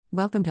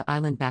Welcome to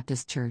Island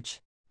Baptist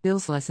Church.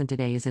 Bill's lesson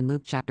today is in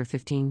Luke chapter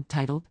 15,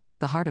 titled,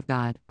 The Heart of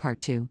God,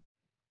 Part 2.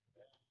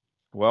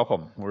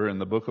 Welcome. We're in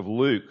the book of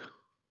Luke,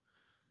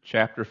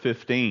 chapter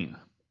 15.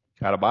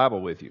 Got a Bible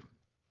with you?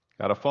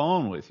 Got a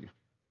phone with you?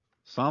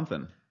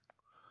 Something.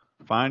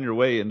 Find your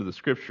way into the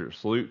Scriptures.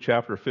 Luke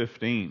chapter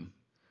 15.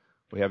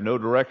 We have no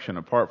direction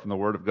apart from the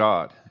Word of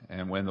God.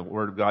 And when the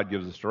Word of God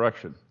gives us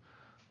direction,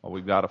 well,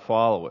 we've got to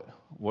follow it.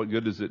 What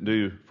good does it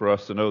do for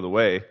us to know the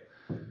way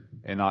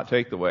and not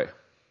take the way?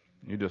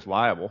 You're just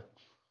liable.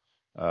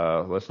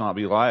 Let's not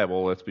be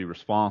liable. Let's be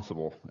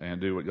responsible and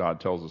do what God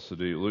tells us to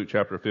do. Luke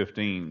chapter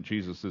 15,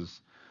 Jesus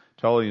is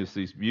telling us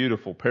these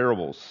beautiful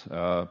parables,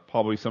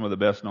 probably some of the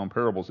best known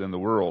parables in the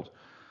world,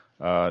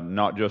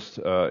 not just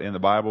in the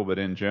Bible, but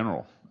in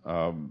general.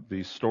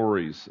 These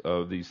stories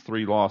of these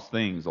three lost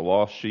things, a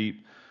lost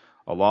sheep,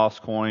 a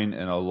lost coin,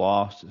 and a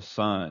lost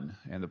son.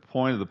 And the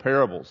point of the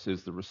parables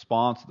is the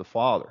response of the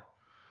Father.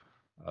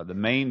 The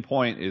main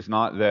point is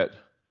not that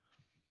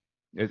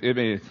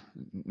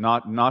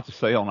not to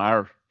say on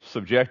our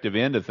subjective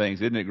end of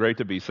things, isn't it great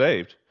to be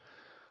saved?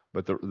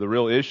 But the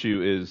real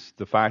issue is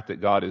the fact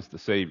that God is the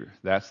Savior.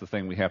 That's the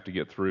thing we have to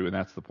get through, and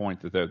that's the point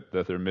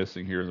that they're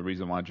missing here, and the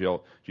reason why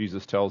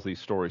Jesus tells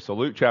these stories. So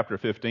Luke chapter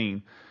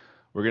 15,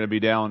 we're going to be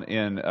down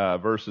in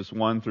verses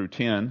 1 through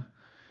 10,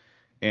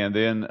 and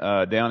then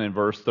down in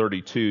verse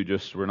 32.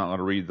 We're not going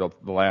to read the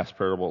last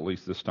parable, at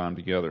least this time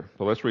together.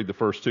 But let's read the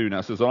first two. Now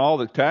it says, all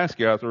the tax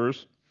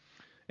gatherers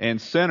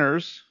and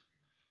sinners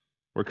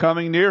were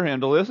coming near him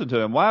to listen to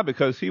him. Why?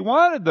 Because he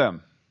wanted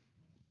them.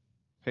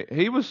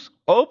 He was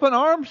open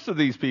arms to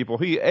these people.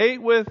 He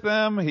ate with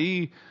them.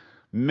 He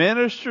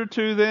ministered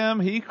to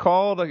them. He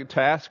called a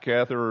tax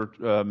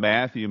gatherer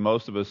Matthew.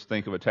 Most of us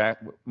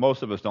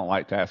don't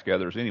like tax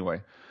gatherers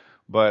anyway.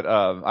 But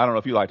I don't know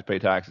if you like to pay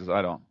taxes.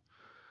 I don't.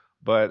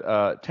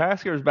 But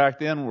tax gatherers back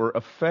then were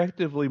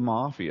effectively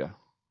mafia.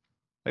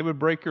 They would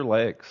break your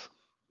legs.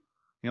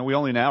 You know, we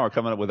only now are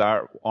coming up with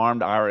our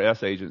armed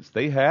IRS agents.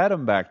 They had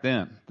them back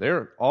then.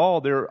 They're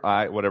all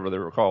whatever they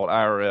were called,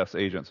 IRS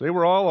agents. They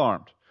were all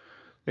armed.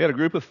 They had a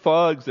group of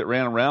thugs that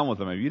ran around with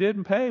them. If you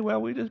didn't pay,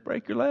 well, we just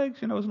break your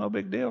legs. You know, it's no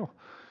big deal.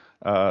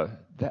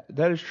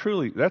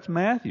 That's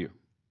Matthew.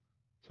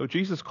 So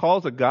Jesus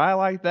calls a guy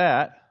like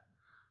that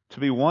to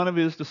be one of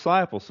his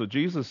disciples. So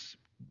Jesus,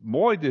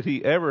 boy, did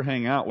he ever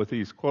hang out with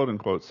these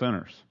quote-unquote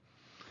sinners.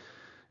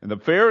 And the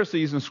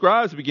Pharisees and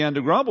scribes began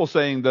to grumble,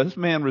 saying, this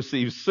man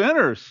receives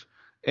sinners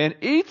and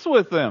eats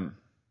with them.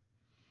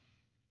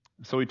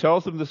 So he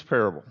tells them this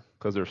parable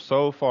because they're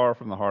so far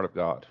from the heart of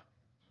God.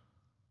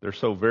 They're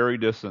so very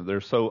distant.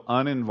 They're so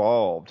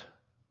uninvolved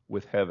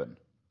with heaven.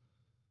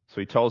 So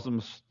he tells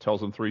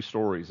them three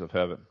stories of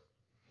heaven.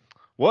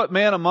 What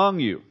man among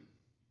you,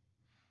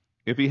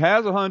 if he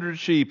has 100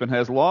 sheep and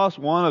has lost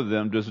one of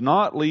them, does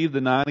not leave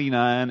the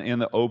 99 in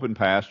the open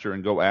pasture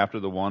and go after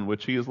the one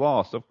which he has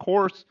lost? Of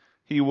course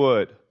he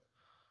would.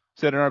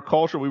 Said in our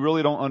culture, we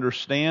really don't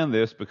understand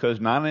this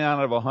because 99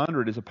 out of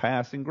 100 is a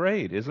passing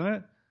grade, isn't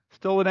it?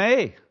 Still an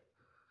A.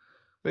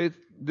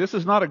 This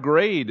is not a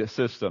grade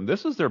system.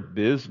 This is their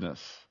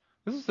business.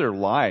 This is their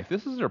life.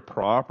 This is their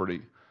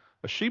property.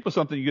 A sheep was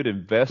something you had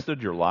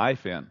invested your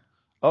life in.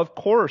 Of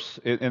course,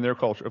 in their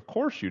culture, of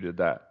course you did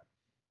that.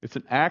 It's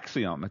an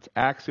axiom. It's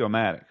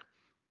axiomatic.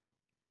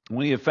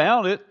 When he had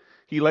found it,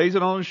 he lays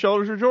it on his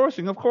shoulders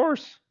rejoicing. Of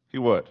course he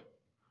would.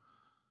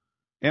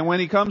 And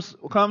when he comes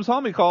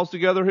home, he calls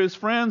together his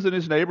friends and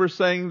his neighbors,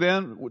 saying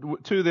then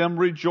to them,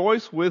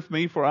 rejoice with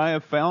me, for I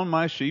have found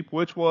my sheep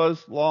which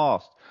was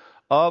lost.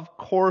 Of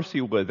course he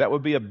would. That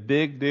would be a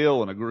big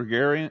deal in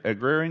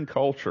agrarian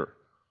culture.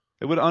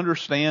 They would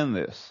understand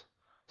this.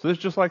 So it's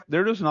just like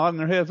they're just nodding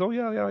their heads. Oh,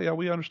 yeah,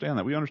 we understand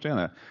that. We understand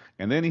that.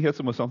 And then he hits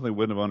them with something they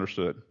wouldn't have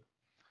understood.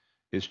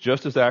 It's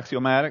just as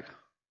axiomatic.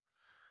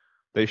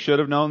 They should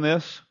have known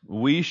this.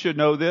 We should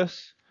know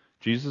this.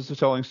 Jesus is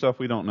telling stuff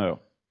we don't know.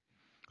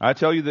 I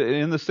tell you that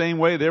in the same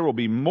way, there will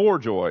be more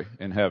joy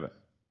in heaven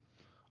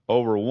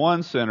over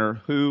one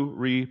sinner who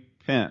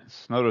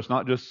repents. Notice,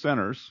 not just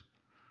sinners,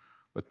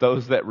 but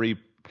those that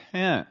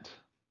repent.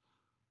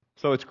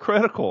 So it's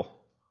critical.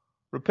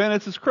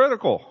 Repentance is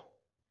critical.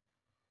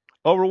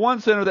 Over one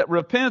sinner that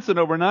repents and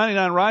over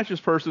 99 righteous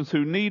persons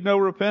who need no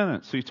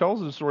repentance. So he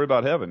tells us a story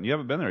about heaven. You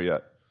haven't been there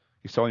yet.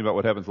 He's telling you about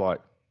what heaven's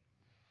like.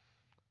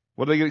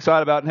 What do they get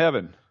excited about in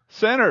heaven?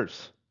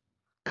 Sinners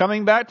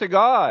coming back to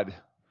God,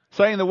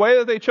 saying the way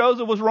that they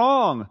chose it was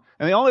wrong,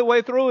 and the only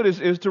way through it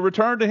is to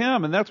return to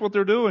him, and that's what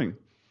they're doing.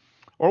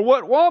 Or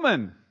what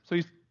woman? So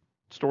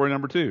story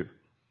number 2.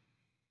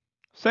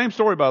 Same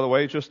story, by the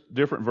way, just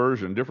different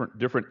version,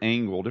 different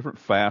angle, different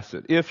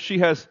facet. If she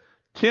has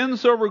 10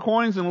 silver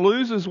coins and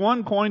loses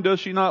one coin,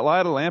 does she not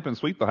light a lamp and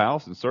sweep the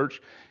house and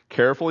search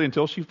carefully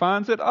until she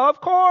finds it?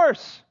 Of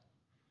course.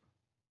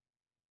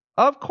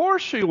 Of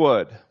course she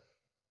would.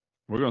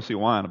 We're going to see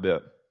why in a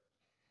bit.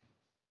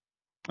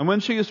 And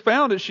when she has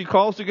found it, she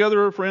calls together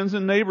her friends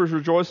and neighbors,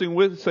 rejoice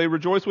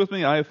with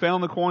me, I have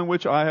found the coin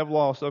which I have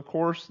lost. Of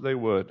course they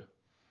would.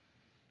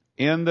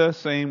 In the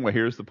same way,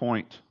 here's the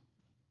point.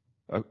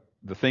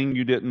 The thing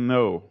you didn't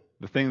know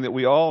The thing that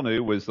we all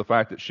knew was the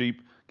fact that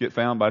sheep get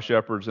found by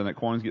shepherds and that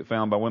coins get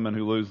found by women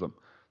who lose them.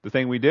 The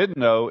thing we didn't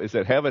know is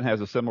that heaven has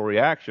a similar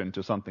reaction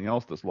to something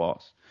else that's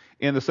lost.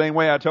 In the same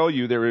way I told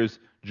you, there is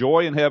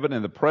joy in heaven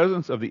in the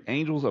presence of the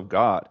angels of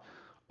God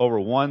over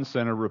one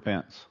sinner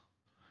repents.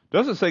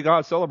 Doesn't say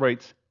God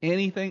celebrates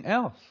anything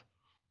else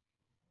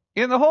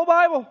in the whole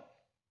Bible.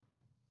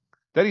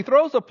 That he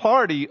throws a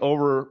party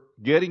over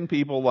getting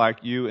people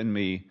like you and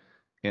me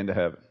into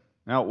heaven.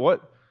 Now,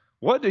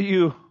 what do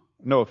you,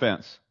 no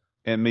offense,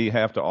 and me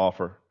have to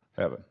offer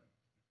heaven?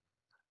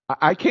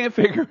 I can't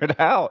figure it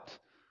out.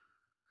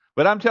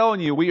 But I'm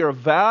telling you, we are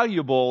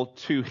valuable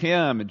to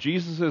him.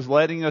 Jesus is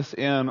letting us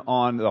in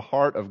on the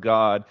heart of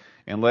God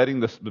and letting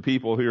the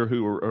people here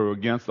who are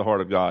against the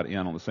heart of God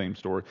in on the same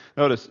story.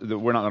 Notice that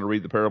we're not going to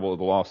read the parable of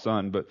the lost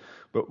son, but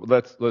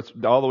let's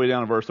all the way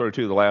down to verse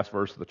 32, the last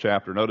verse of the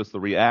chapter. Notice the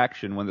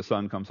reaction when the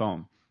son comes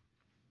home.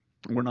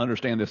 We're going to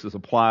understand this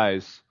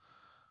applies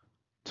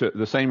to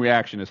the same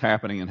reaction is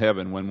happening in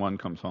heaven when one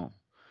comes home.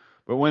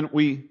 But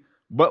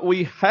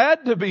we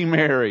had to be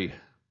merry.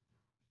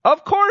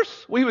 Of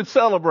course we would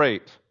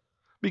celebrate.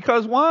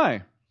 Because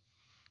why?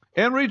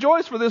 And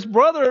rejoice, for this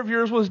brother of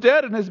yours was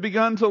dead and has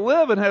begun to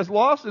live and has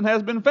lost and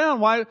has been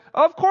found. Why?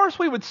 Of course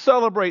we would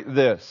celebrate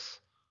this.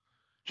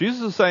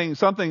 Jesus is saying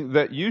something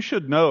that you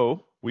should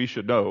know, we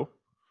should know,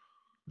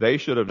 they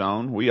should have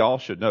known, we all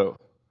should know.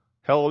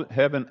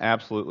 Heaven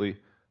absolutely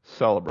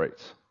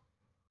celebrates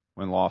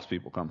when lost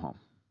people come home.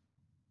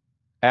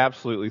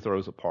 Absolutely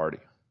throws a party.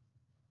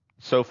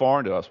 So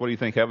foreign to us. What do you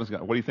think heaven's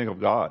going? What do you think of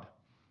God?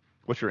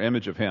 What's your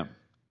image of him?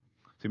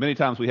 See, many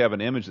times we have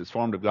an image that's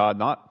formed of God,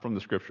 not from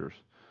the scriptures,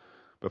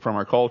 but from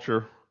our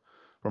culture,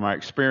 from our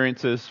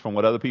experiences, from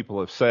what other people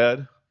have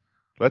said.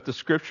 Let the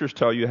scriptures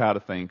tell you how to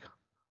think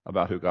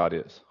about who God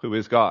is. Who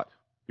is God?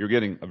 You're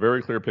getting a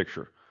very clear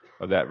picture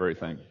of that very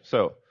thing.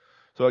 So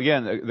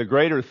again, the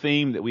greater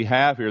theme that we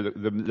have here,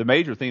 the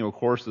major theme, of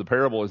course, of the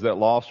parable is that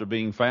lost are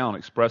being found,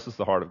 expresses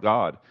the heart of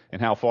God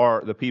and how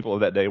far the people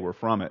of that day were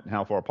from it and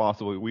how far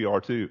possibly we are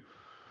too.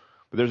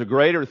 But there's a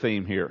greater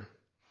theme here.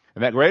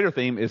 And that greater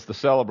theme is the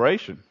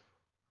celebration.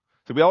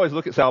 So we always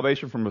look at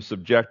salvation from a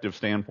subjective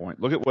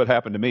standpoint. Look at what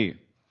happened to me.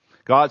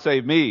 God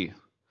saved me.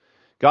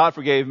 God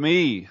forgave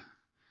me.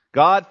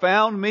 God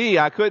found me.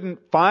 I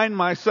couldn't find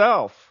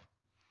myself.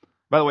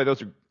 By the way,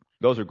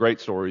 those are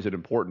great stories and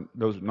important.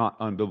 Those are not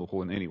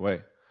unbiblical in any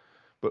way.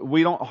 But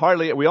we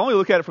only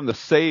look at it from the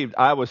saved,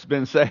 I was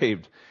been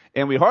saved.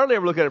 And we hardly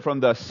ever look at it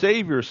from the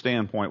Savior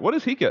standpoint. What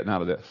is he getting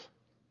out of this?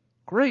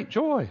 Great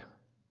joy.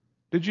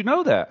 Did you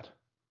know that?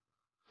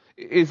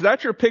 Is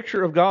that your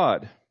picture of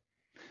God?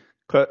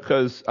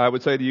 Because I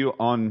would say to you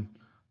on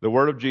the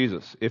word of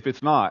Jesus, if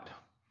it's not,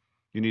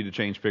 you need to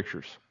change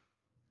pictures.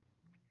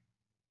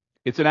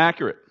 It's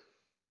inaccurate.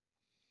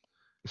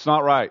 It's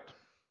not right.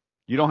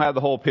 You don't have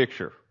the whole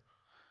picture.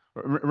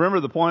 Remember,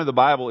 the point of the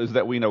Bible is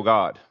that we know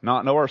God,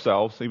 not know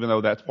ourselves, even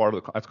though that's part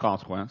of that's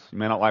consequence. You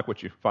may not like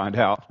what you find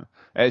out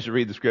as you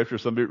read the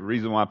scriptures. Some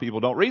reason why people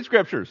don't read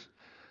scriptures.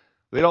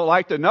 They don't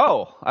like to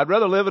know. I'd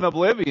rather live in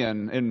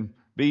oblivion and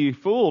be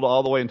fooled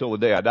all the way until the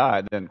day I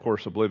die. Then, of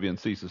course, oblivion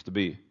ceases to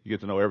be. You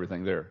get to know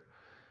everything there.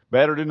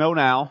 Better to know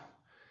now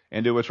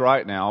and do what's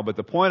right now. But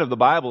the point of the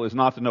Bible is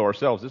not to know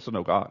ourselves. It's to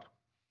know God.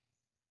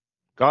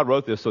 God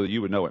wrote this so that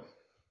you would know him.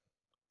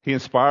 He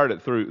inspired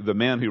it through the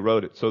men who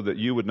wrote it so that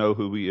you would know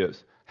who he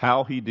is,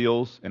 how he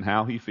deals and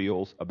how he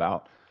feels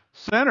about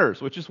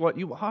sinners, which is what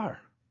you are.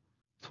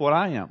 It's what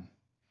I am.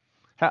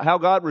 How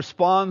God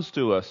responds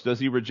to us. Does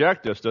he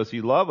reject us? Does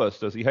he love us?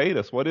 Does he hate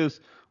us?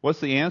 What's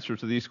the answer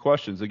to these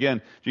questions?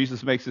 Again,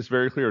 Jesus makes this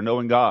very clear,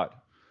 knowing God.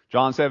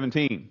 John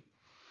 17.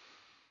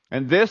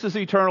 And this is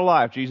eternal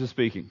life, Jesus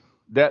speaking,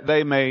 that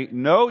they may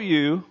know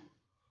you,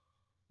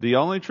 the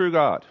only true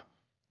God,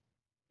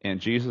 and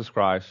Jesus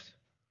Christ,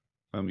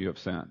 whom you have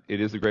sent.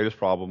 It is the greatest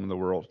problem in the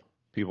world.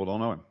 People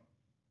don't know him.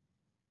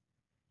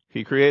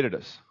 He created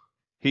us.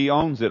 He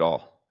owns it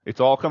all. It's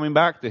all coming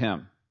back to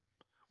him.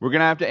 We're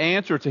going to have to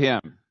answer to him.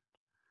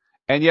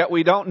 And yet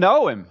we don't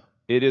know him.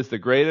 It is the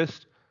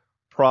greatest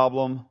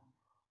problem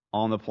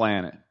on the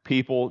planet.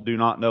 People do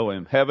not know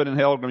him. Heaven and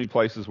hell are going to be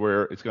places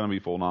where it's going to be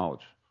full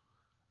knowledge.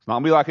 It's not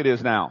going to be like it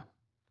is now.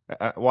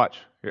 Watch.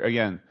 Here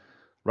again,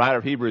 writer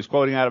of Hebrews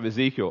quoting out of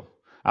Ezekiel.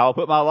 I will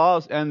put my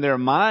laws in their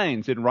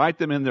minds and write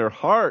them in their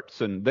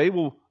hearts, and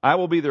I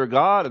will be their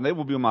God, and they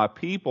will be my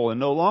people, and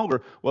no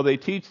longer will they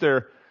teach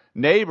their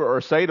neighbor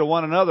or say to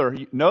one another,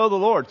 know the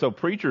Lord. So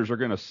preachers are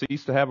going to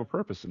cease to have a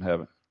purpose in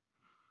heaven.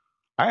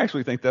 I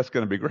actually think that's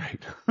going to be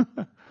great.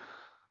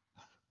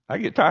 I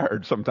get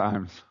tired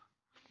sometimes.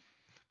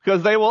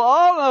 Because they will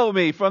all know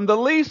me, from the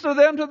least of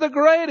them to the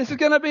greatest. It's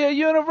going to be a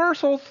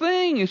universal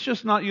thing. It's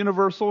just not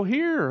universal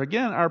here.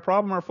 Again, our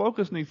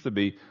focus needs to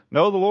be,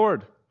 know the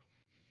Lord.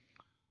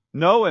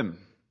 Know him.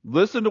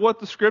 Listen to what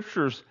the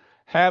scriptures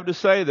have to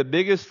say. The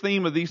biggest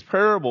theme of these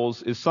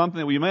parables is something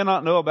that we may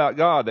not know about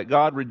God, that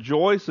God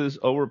rejoices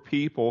over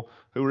people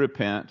who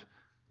repent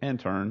and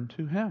turn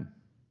to him.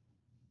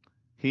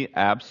 He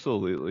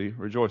absolutely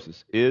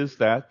rejoices. Is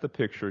that the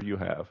picture you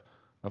have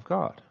of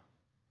God?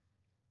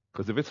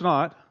 Because if it's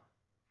not,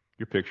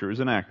 your picture is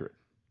inaccurate.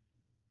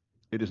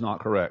 It is not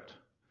correct.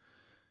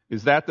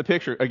 Is that the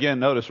picture? Again,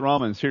 notice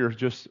Romans here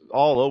just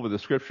all over the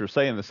scripture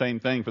saying the same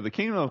thing. For the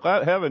kingdom of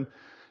heaven,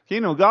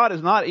 kingdom of God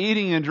is not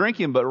eating and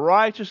drinking, but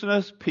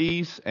righteousness,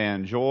 peace,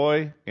 and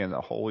joy in the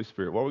Holy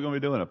Spirit. What are we going to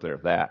be doing up there?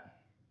 That.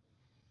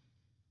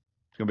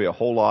 It's going to be a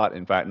whole lot,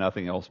 in fact,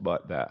 nothing else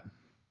but that.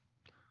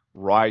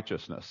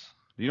 Righteousness.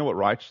 Do you know what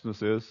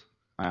righteousness is?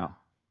 Wow.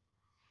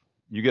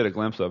 You get a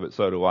glimpse of it,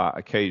 so do I,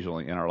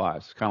 occasionally in our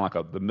lives. It's kind of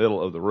like the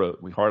middle of the road.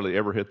 We hardly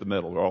ever hit the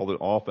middle. We're all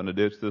off in a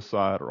ditch this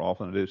side or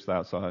off in a ditch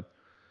that side.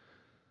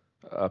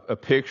 A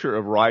picture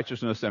of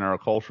righteousness in our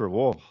culture,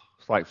 whoa,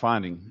 it's like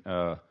finding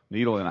a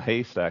needle in a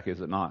haystack,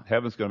 is it not?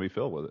 Heaven's going to be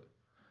filled with it.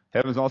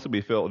 Heaven's also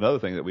be filled with another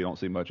thing that we don't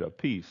see much of,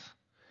 peace.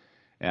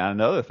 And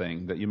another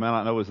thing that you might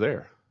not know is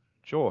there,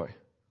 joy.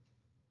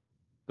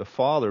 The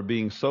Father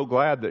being so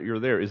glad that you're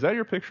there. Is that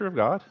your picture of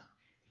God?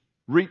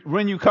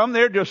 When you come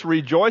there just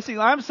rejoicing,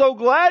 I'm so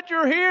glad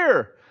you're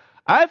here.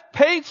 I've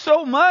paid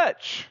so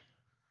much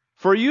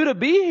for you to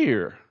be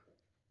here.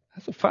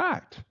 That's a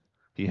fact.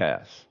 He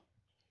has.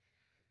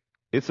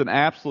 It's an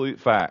absolute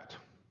fact.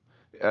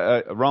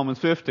 Romans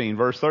 15,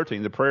 verse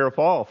 13, the prayer of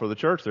Paul for the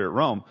church there at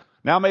Rome.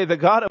 Now may the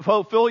God of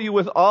hope fill you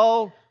with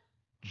all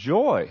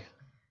joy.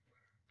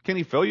 Can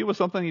he fill you with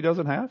something he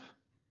doesn't have?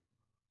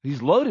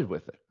 He's loaded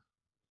with it.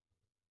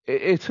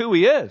 It's who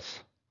he is.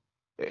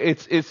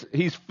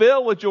 He's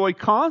filled with joy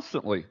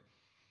constantly.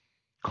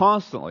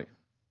 Constantly.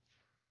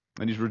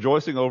 And he's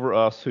rejoicing over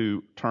us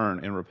who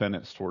turn in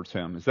repentance towards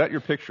him. Is that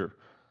your picture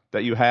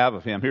that you have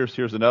of him?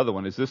 Here's another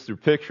one. Is this your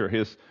picture?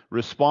 His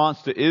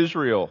response to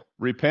Israel,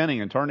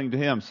 repenting and turning to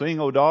him. Sing,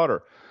 O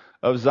daughter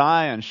of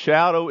Zion.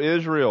 Shout, O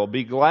Israel.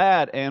 Be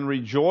glad and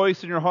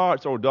rejoice in your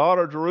hearts, O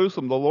daughter of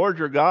Jerusalem. The Lord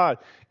your God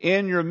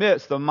in your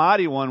midst, the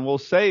mighty one, will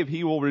save.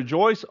 He will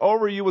rejoice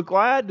over you with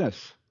gladness.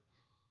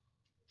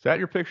 Is that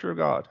your picture of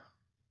God?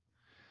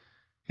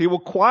 He will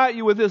quiet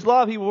you with his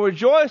love. He will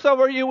rejoice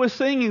over you with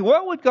singing.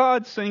 What would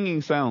God's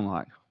singing sound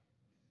like?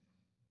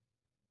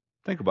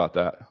 Think about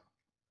that.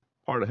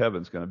 Part of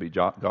heaven's going to be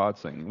God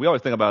singing. We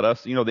always think about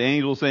us, the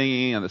angels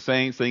singing and the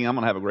saints singing. I'm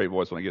going to have a great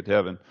voice when I get to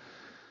heaven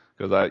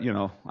because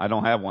I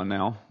don't have one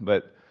now.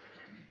 But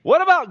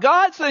what about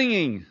God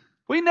singing?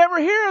 We never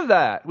hear of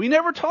that. We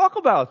never talk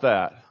about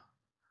that.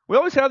 We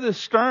always have this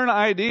stern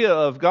idea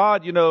of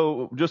God,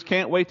 just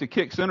can't wait to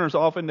kick sinners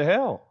off into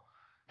hell.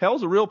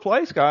 Hell's a real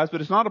place, guys,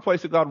 but it's not a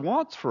place that God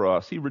wants for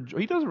us. He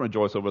doesn't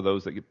rejoice over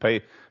those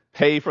that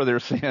pay for their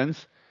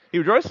sins. He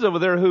rejoices over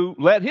there who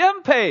let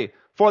him pay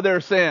for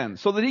their sins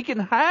so that he can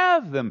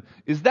have them.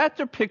 Is that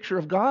the picture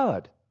of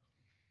God?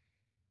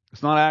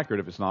 It's not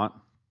accurate if it's not.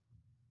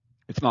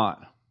 It's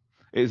not.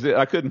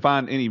 I couldn't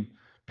find any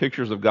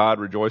pictures of God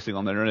rejoicing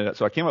on the internet,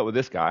 so I came up with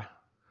this guy.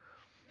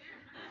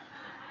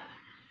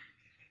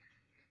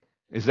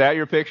 Is that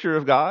your picture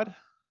of God?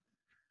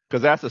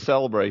 Because that's a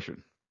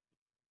celebration.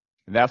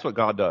 And that's what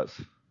God does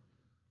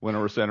when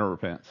a sinner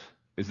repents.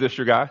 Is this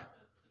your guy?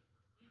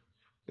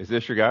 Is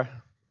this your guy?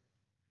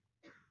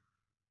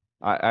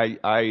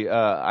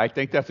 I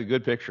think that's a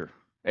good picture.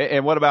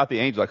 And what about the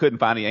angels? I couldn't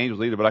find any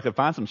angels either, but I could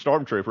find some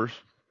stormtroopers.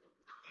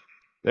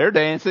 They're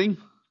dancing.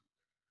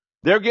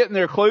 They're getting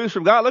their clues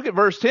from God. Look at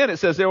verse 10. It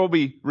says there will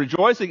be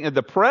rejoicing in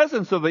the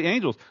presence of the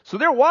angels. So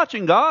they're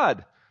watching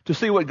God to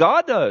see what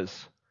God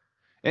does.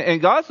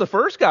 And God's the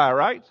first guy,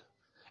 right?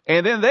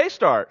 And then they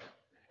start.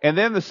 And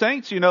then the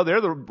saints,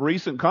 they're the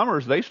recent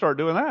comers. They start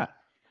doing that.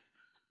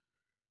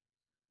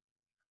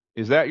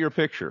 Is that your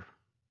picture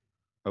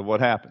of what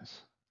happens?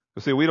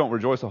 But see, we don't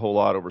rejoice a whole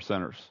lot over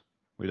sinners.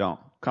 We don't.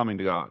 Coming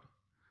to God.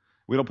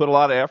 We don't put a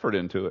lot of effort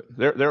into it.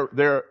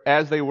 They're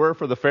as they were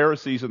for the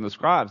Pharisees and the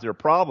scribes. They're a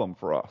problem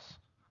for us,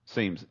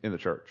 seems, in the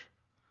church.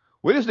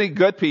 We just need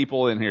good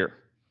people in here.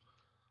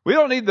 We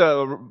don't need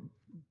the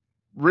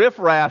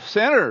riffraff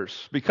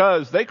sinners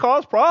because they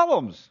cause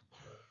problems.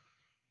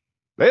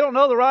 They don't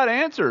know the right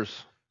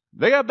answers.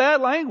 They got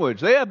bad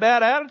language. They have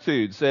bad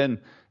attitudes. And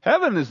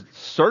heaven is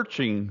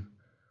searching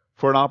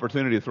for an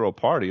opportunity to throw a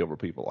party over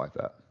people like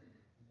that.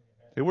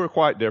 And we're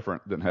quite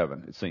different than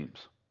heaven, it seems.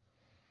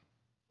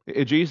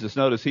 Jesus,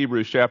 notice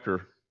Hebrews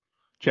chapter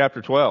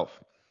 12,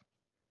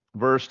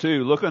 verse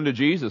 2. Look unto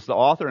Jesus, the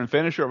author and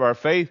finisher of our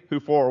faith, who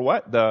for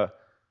what? The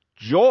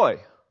joy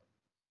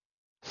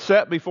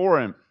set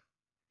before him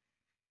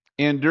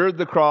endured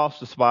the cross,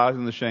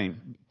 despising the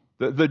shame.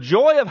 The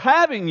joy of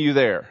having you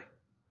there.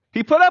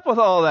 He put up with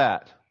all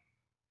that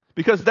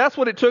because that's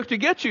what it took to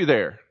get you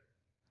there.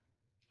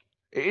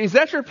 Is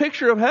that your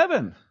picture of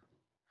heaven?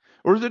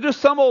 Or is it just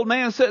some old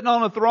man sitting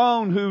on a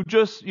throne who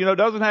just,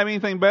 doesn't have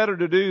anything better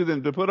to do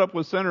than to put up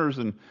with sinners,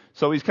 and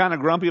so he's kind of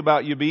grumpy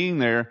about you being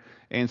there,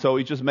 and so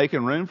he's just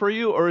making room for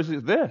you? Or is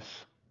it this?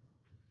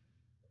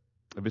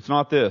 If it's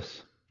not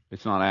this,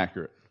 it's not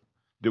accurate.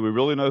 Do we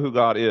really know who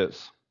God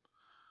is?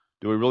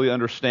 Do we really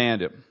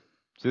understand him?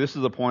 See, this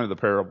is the point of the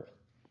parable.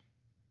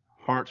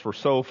 Hearts were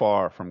so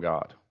far from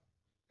God.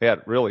 They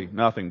had really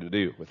nothing to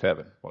do with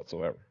heaven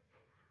whatsoever.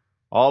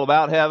 All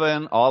about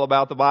heaven, all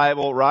about the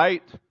Bible,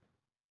 right?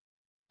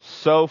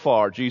 So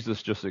far,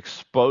 Jesus just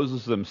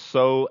exposes them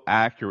so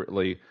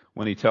accurately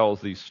when he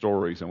tells these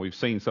stories. And we've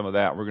seen some of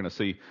that. We're going to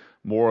see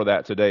more of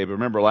that today. But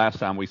remember last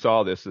time we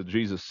saw this, that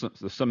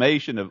the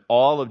summation of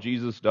all of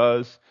Jesus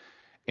does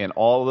in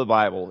all of the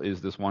Bible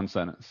is this one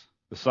sentence.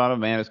 The Son of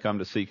Man has come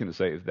to seek and to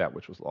save that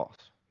which was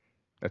lost.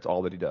 That's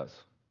all that he does.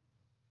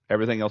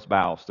 Everything else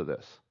bows to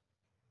this.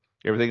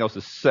 Everything else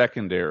is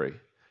secondary.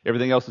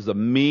 Everything else is a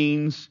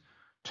means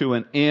to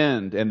an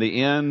end. And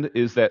the end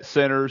is that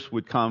sinners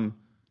would come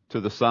to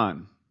the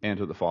Son and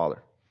to the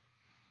Father.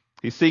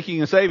 He's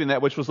seeking and saving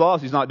that which was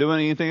lost. He's not doing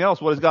anything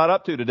else. What is God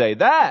up to today?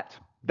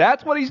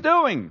 That's what he's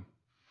doing.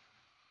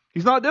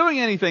 He's not doing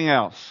anything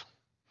else.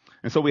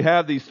 And so we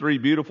have these three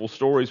beautiful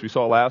stories. We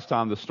saw last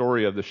time the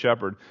story of the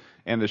shepherd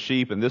and the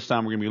sheep. And this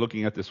time we're going to be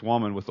looking at this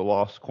woman with the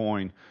lost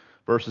coin,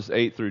 verses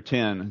 8 through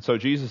 10. And so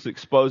Jesus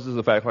exposes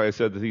the fact, like I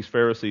said, that these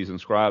Pharisees and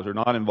scribes are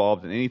not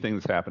involved in anything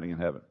that's happening in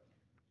heaven.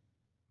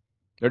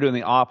 They're doing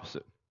the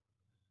opposite.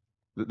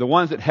 The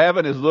ones that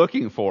heaven is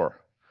looking for,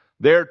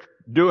 they're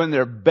doing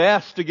their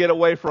best to get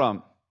away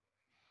from.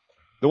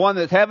 The one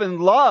that heaven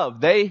loved,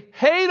 they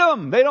hate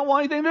them. They don't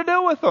want anything to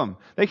do with them.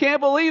 They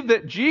can't believe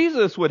that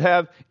Jesus would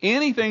have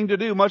anything to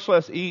do, much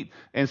less eat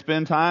and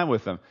spend time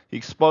with them. He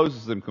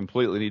exposes them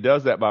completely. And he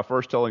does that by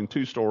first telling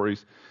two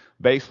stories,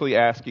 basically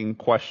asking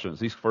questions.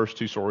 These first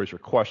two stories are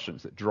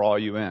questions that draw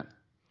you in.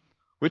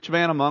 Which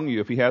man among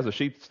you, if he has a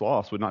sheep that's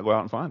lost, would not go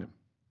out and find him?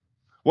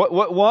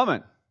 What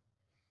woman,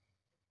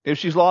 if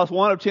she's lost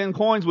one of 10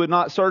 coins, would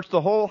not search the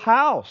whole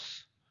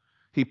house?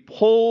 He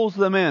pulls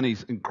them in.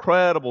 He's an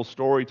incredible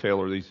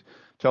storyteller. He's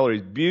telling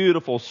these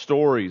beautiful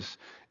stories.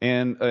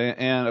 And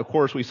of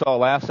course, we saw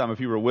last time, if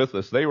you were with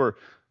us, they were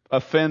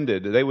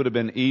offended. They would have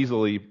been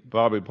easily,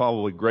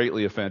 probably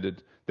greatly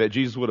offended that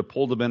Jesus would have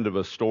pulled them into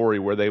a story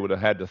where they would have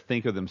had to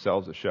think of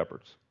themselves as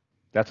shepherds.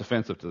 That's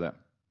offensive to them.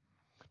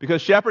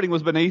 Because shepherding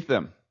was beneath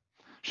them.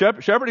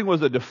 Shepherding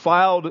was a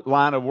defiled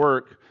line of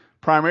work,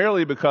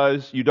 primarily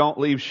because you don't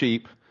leave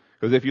sheep,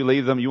 because if you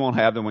leave them, you won't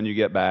have them when you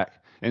get back.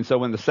 And so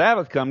when the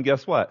Sabbath comes,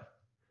 guess what?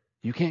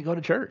 You can't go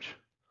to church.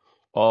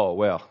 Oh,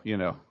 well,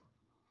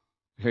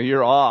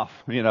 you're off,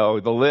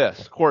 the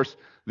list. Of course,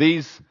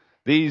 these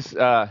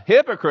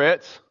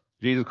hypocrites,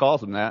 Jesus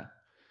calls them that,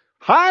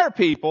 hire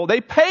people, they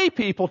pay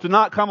people to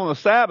not come on the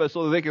Sabbath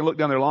so that they can look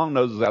down their long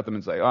noses at them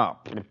and say, oh,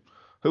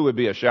 who would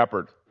be a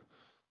shepherd?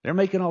 They're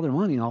making all their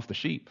money off the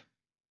sheep.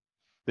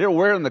 They're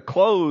wearing the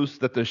clothes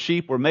that the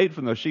sheep were made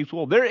from the sheep's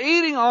wool. They're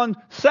eating on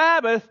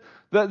Sabbath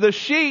the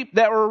sheep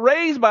that were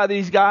raised by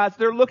these guys.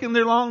 They're looking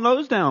their long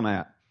nose down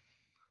at.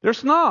 They're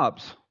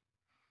snobs.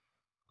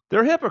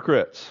 They're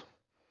hypocrites.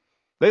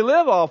 They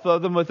live off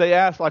of them, but they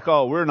ask like,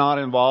 oh, we're not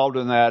involved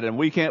in that, and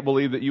we can't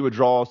believe that you would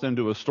draw us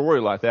into a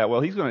story like that.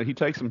 Well, he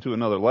takes them to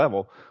another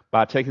level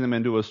by taking them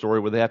into a story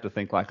where they have to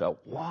think like a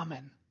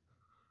woman.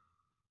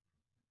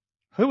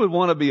 Who would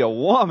want to be a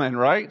woman,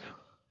 right?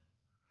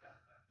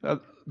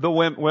 The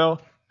women,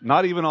 well,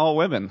 not even all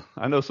women.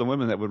 I know some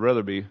women that would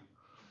rather be.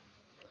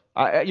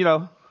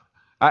 You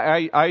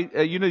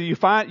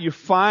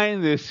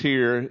find this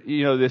here,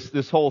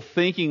 this whole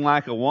thinking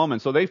like a woman.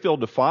 So they feel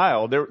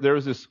defiled. There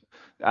was this,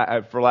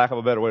 for lack of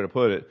a better way to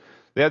put it,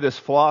 they had this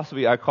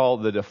philosophy I call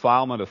the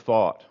defilement of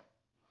thought.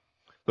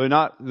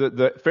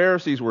 The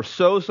Pharisees were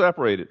so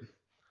separated,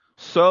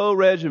 so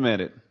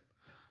regimented,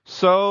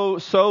 so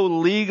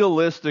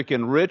legalistic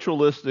and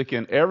ritualistic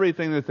in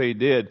everything that they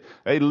did.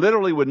 They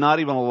literally would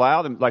not even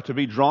allow them, to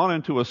be drawn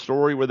into a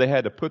story where they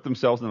had to put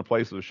themselves in the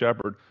place of a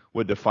shepherd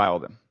would defile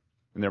them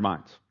in their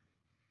minds.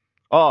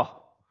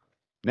 Oh,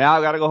 now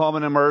I got to go home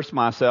and immerse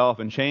myself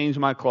and change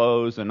my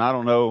clothes and I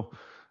don't know,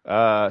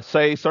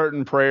 say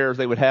certain prayers.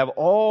 They would have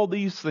all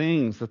these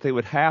things that they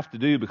would have to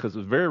do because it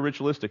was very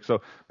ritualistic.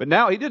 But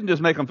now he didn't just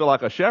make them feel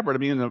like a shepherd. I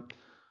mean, the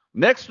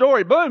next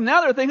story, boom,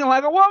 now they're thinking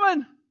like a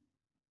woman.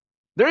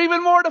 They're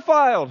even more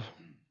defiled.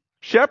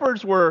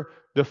 Shepherds were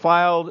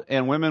defiled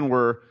and women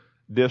were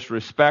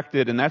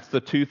disrespected, and that's the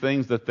two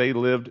things that they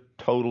lived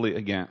totally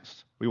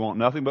against. We want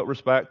nothing but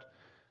respect,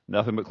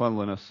 nothing but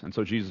cleanliness, and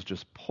so Jesus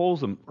just pulls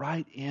them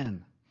right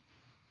in.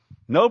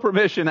 No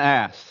permission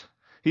asked.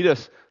 He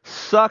just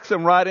sucks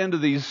them right into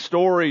these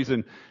stories,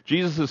 and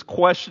Jesus'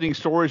 questioning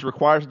stories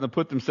requires them to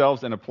put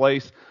themselves in a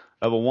place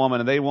of a woman,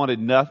 and they wanted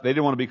nothing. They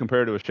didn't want to be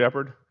compared to a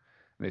shepherd,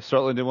 and they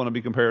certainly didn't want to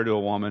be compared to a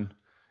woman.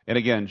 And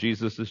again,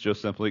 Jesus is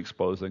just simply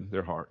exposing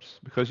their hearts.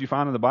 Because you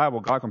find in the Bible,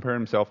 God compared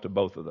himself to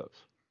both of those.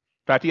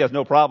 In fact, he has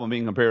no problem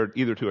being compared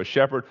either to a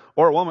shepherd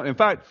or a woman. In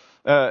fact,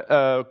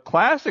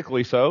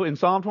 classically so in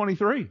Psalm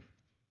 23.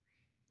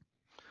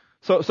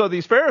 So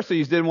these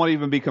Pharisees didn't want to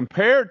even be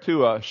compared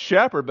to a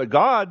shepherd, but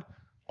God,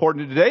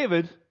 according to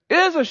David,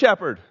 is a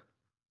shepherd.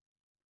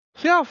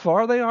 See how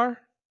far they are?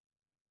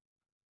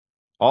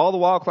 All the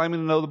while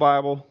claiming to know the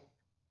Bible,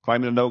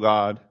 claiming to know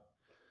God,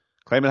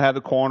 claiming to have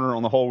the corner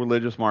on the whole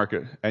religious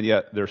market, and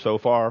yet they're so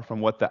far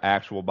from what the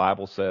actual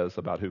Bible says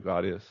about who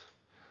God is.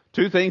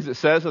 Two things it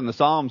says in the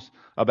Psalms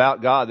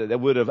about God that they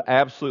would have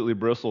absolutely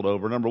bristled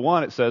over. Number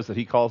one, it says that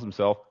he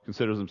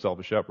considers himself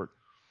a shepherd.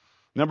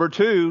 Number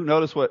two,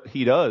 notice what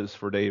he does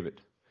for David.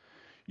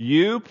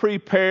 You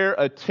prepare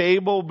a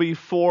table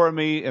before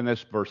me, in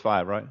this verse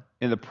 5, right?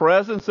 In the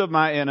presence of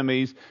my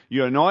enemies,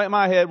 you anoint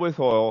my head with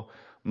oil,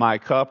 my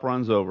cup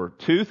runs over.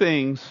 Two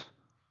things,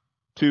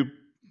 two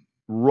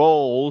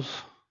roles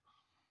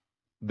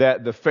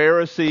that the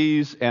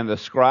Pharisees and the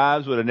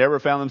scribes would have never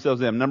found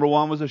themselves in. Number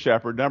one was a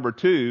shepherd. Number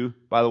two,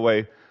 by the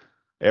way,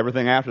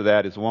 everything after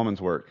that is woman's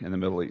work in the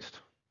Middle East.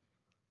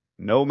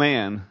 No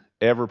man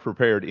ever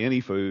prepared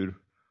any food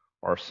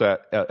or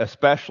set,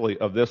 especially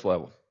of this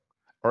level,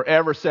 or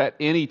ever set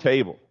any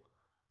table.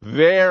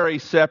 Very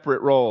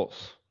separate roles.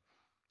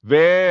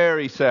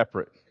 Very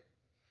separate.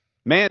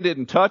 Man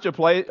didn't touch a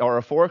plate or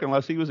a fork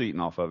unless he was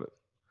eating off of it.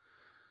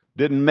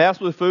 Didn't mess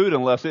with food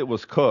unless it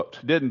was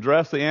cooked. Didn't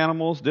dress the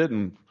animals.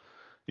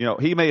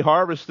 He may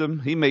harvest them.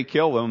 He may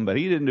kill them, but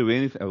he didn't do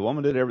anything. The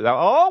woman did everything.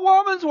 All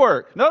woman's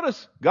work.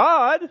 Notice,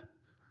 God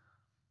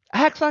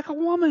acts like a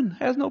woman.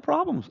 Has no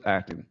problems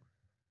acting.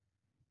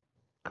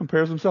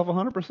 Compares himself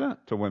 100%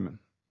 to women.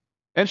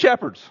 And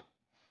shepherds.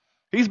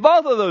 He's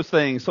both of those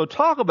things. So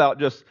talk about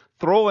just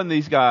throwing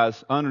these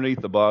guys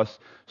underneath the bus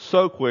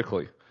so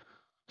quickly,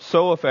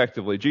 so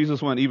effectively. Jesus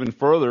went even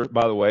further,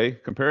 by the way,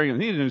 comparing him.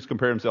 He didn't just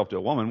compare himself to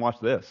a woman. Watch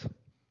this.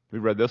 We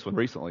read this one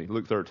recently,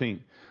 Luke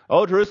 13.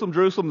 Oh, Jerusalem,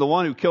 Jerusalem, the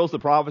one who kills the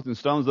prophets and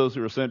stones those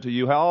who are sent to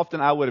you. How often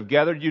I would have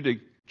gathered you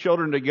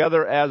children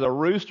together as a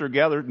rooster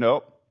gathered.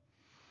 Nope.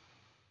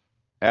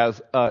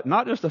 As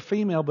not just a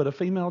female, but a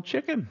female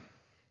chicken.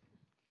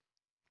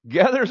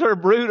 Gathers her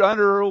brood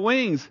under her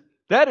wings.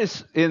 That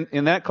is,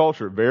 in that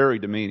culture, very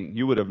demeaning.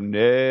 You would have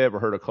never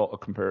heard a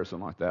comparison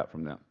like that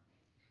from them.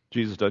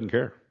 Jesus doesn't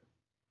care.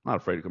 Not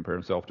afraid to compare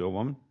himself to a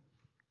woman.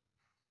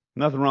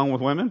 Nothing wrong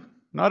with women.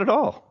 Not at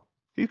all.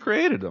 He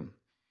created them.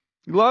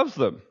 He loves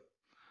them.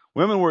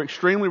 Women were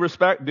extremely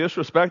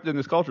disrespected in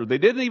this culture. They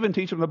didn't even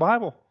teach them the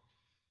Bible.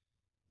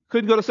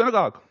 Couldn't go to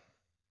synagogue.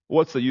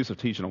 What's the use of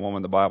teaching a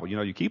woman the Bible?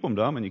 You keep them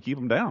dumb and you keep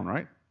them down,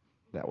 right?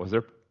 That was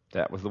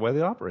the way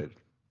they operated.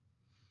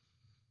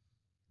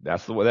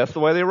 That's the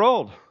way they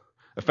rolled.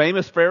 A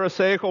famous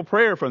Pharisaical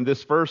prayer from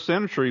this first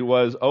century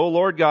was, "O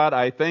Lord God,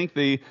 I thank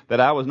thee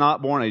that I was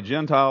not born a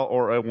Gentile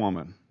or a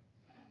woman."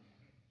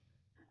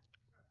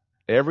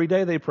 Every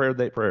day they prayed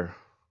that prayer.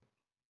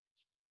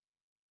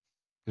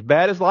 As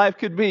bad as life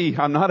could be,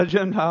 I'm not a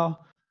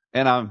Gentile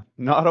and I'm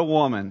not a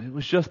woman. It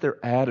was just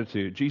their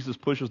attitude. Jesus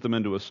pushes them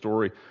into a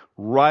story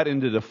right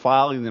into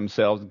defiling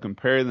themselves and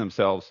comparing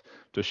themselves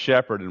to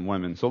shepherd and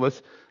women. So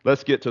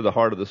let's get to the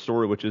heart of the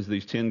story, which is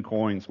these 10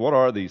 coins. What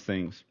are these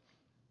things?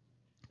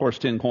 Of course,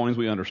 10 coins,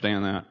 we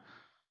understand that.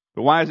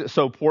 But why is it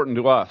so important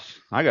to us?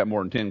 I got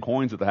more than 10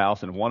 coins at the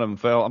house, and if one of them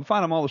fell, I'm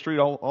finding them on the street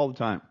all the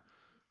time.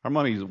 Our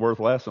money is worth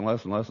less and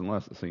less and less and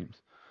less, it seems.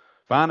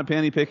 Find a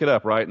penny, pick it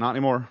up, right? Not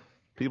anymore.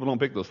 People don't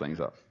pick those things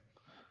up.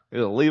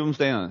 They'll leave them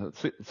standing,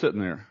 sitting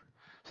there.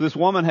 So this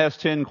woman has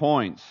 10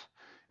 coins,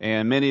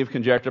 and many have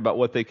conjectured about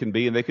what they can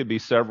be, and they could be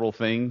several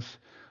things.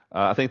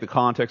 I think the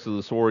context of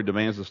the story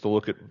demands us to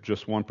look at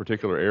just one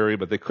particular area,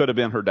 but they could have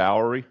been her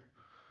dowry.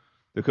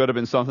 There could have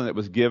been something that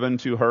was given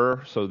to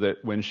her so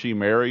that when she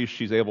marries,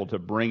 she's able to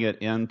bring it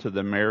into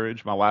the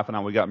marriage. My wife and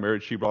I, we got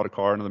married. She brought a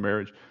car into the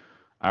marriage.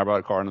 I brought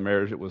a car into the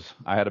marriage.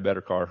 I had a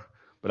better car,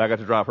 but I got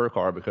to drive her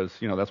car because,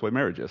 that's the way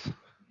marriage is.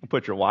 You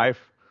put your wife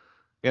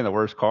in the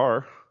worst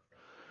car.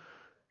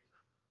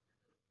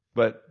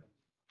 But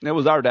it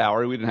was our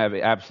dowry. We didn't have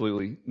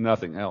absolutely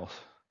nothing else.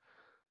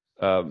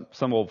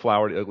 Some old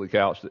flowery, ugly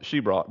couch that she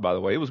brought, by the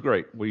way. It was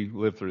great. We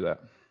lived through that.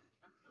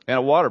 And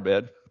a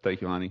waterbed.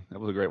 Thank you, honey. That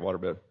was a great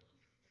waterbed.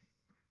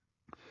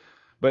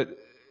 But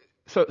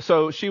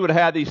so she would have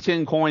had these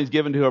 10 coins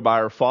given to her by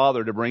her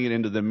father to bring it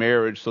into the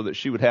marriage so that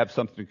she would have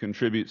something to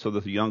contribute so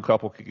that the young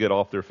couple could get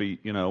off their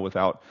feet,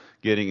 without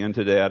getting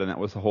into debt. And that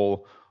was the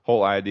whole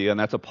idea. And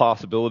that's a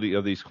possibility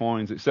of these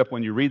coins, except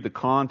when you read the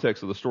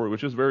context of the story,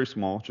 which is very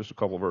small, just a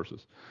couple of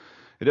verses.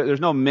 There's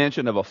no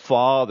mention of a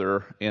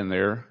father in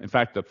there. In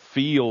fact, the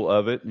feel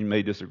of it, you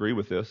may disagree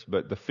with this,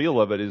 but the feel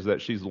of it is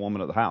that she's the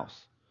woman of the house.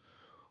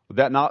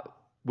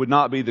 Would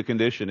not be the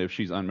condition if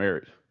she's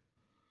unmarried.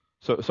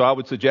 So I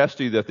would suggest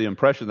to you that the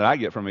impression that I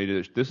get from it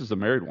is this is a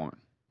married woman,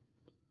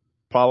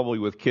 probably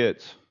with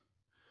kids.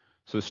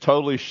 So this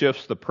totally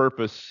shifts the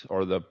purpose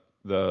or the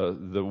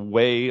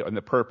way and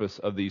the purpose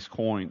of these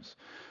coins.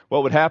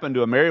 What would happen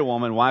to a married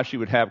woman, why she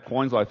would have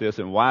coins like this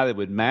and why they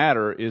would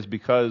matter is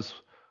because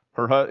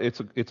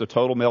it's a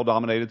total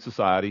male-dominated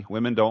society.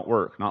 Women don't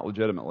work, not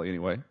legitimately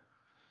anyway.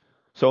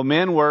 So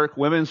men work,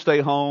 women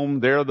stay home.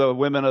 They're the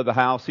women of the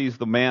house. He's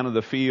the man of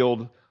the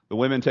field. The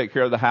women take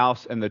care of the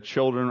house and the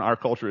children. Our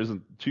culture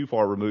isn't too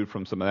far removed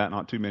from some of that,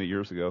 not too many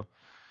years ago.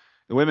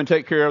 The women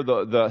take care of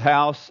the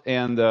house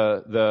and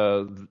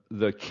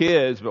the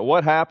kids. But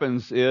what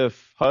happens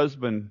if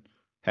husband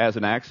has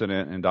an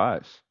accident and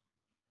dies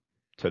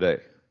today?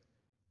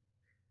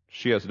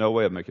 She has no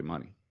way of making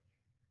money.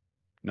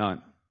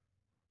 None.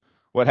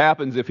 What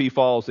happens if he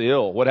falls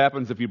ill? What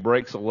happens if he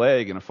breaks a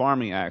leg in a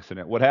farming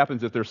accident? What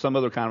happens if there's some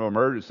other kind of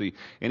emergency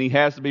and he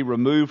has to be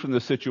removed from the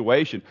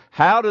situation?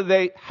 How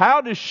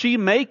does she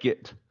make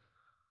it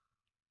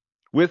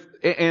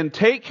and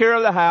take care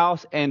of the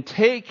house and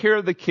take care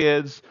of the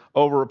kids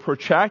over a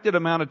protracted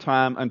amount of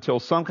time until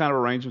some kind of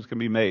arrangements can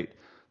be made.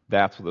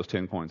 That's what those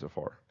 10 coins are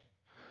for.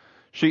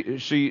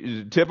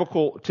 She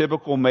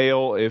typical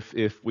male,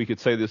 if we could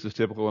say this is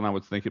typical, and I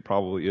would think it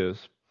probably is.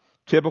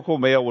 Typical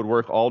male would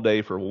work all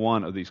day for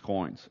one of these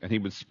coins, and he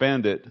would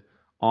spend it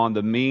on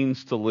the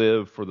means to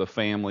live for the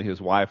family,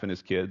 his wife and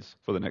his kids,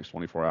 for the next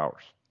 24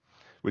 hours.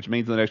 Which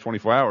means in the next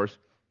 24 hours,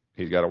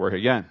 he's got to work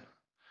again.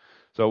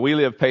 So we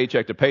live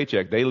paycheck to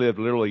paycheck. They live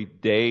literally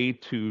day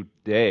to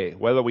day.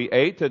 Whether we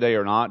ate today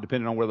or not,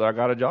 depending on whether I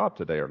got a job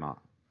today or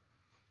not.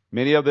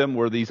 Many of them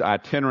were these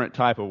itinerant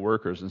type of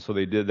workers, and so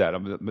they did that.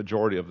 The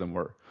majority of them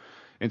were.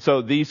 And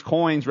so these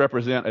coins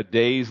represent a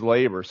day's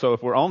labor. So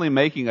if we're only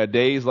making a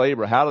day's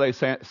labor, how do they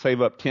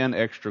save up 10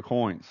 extra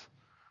coins?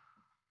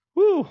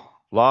 Woo!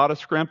 A lot of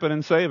scrimping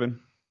and saving.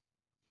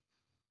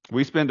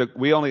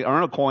 We only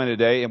earn a coin a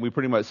day, and we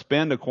pretty much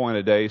spend a coin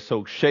a day.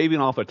 So shaving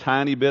off a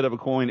tiny bit of a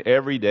coin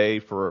every day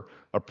for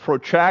a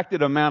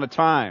protracted amount of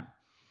time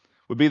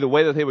would be the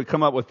way that they would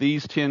come up with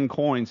these 10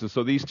 coins. And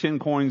so these 10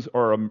 coins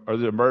are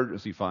the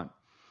emergency fund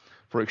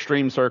for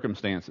extreme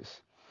circumstances.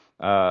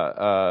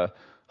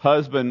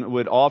 Husband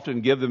would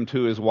often give them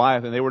to his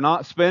wife, and they were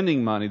not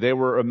spending money. They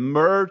were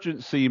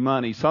emergency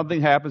money. Something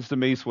happens to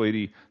me,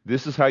 sweetie.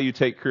 This is how you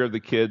take care of the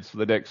kids for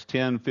the next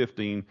 10,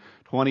 15,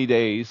 20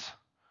 days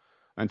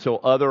until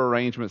other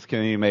arrangements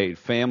can be made.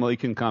 Family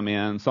can come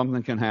in,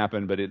 something can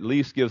happen, but at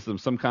least gives them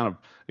some kind of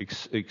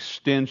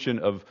extension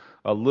of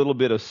a little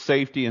bit of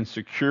safety and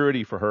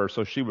security for her,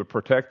 so she would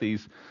protect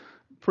these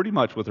pretty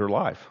much with her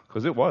life,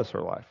 because it was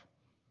her life.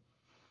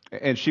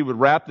 And she would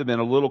wrap them in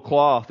a little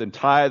cloth and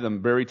tie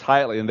them very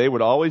tightly, and they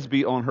would always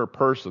be on her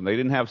person. They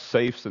didn't have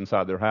safes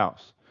inside their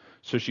house.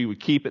 So she would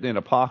keep it in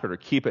a pocket or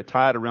keep it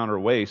tied around her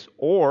waist.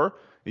 Or,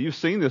 you've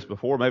seen this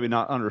before, maybe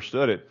not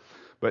understood it,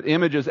 but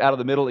images out of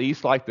the Middle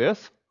East like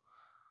this.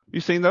 You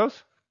seen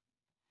those?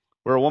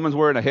 Where a woman's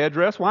wearing a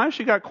headdress. Why has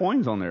she got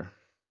coins on there?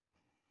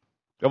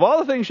 Of all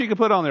the things she could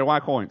put on there, why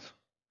coins?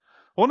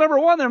 Well, number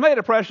one, they're made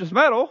of precious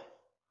metal.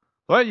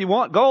 Well, you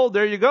want gold,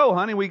 there you go,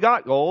 honey, we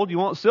got gold. You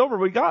want silver,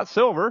 we got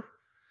silver.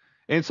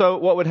 And so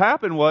what would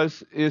happen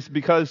is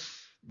because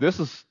this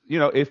is,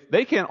 if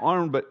they can't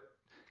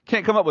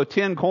come up with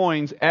 10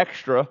 coins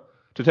extra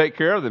to take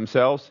care of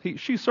themselves,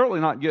 she's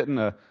certainly not getting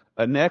a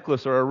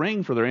necklace or a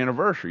ring for their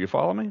anniversary. You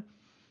follow me?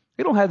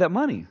 They don't have that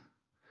money.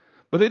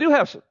 But they do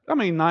have,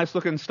 nice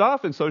looking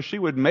stuff. And so she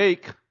would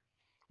make,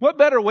 what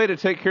better way to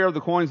take care of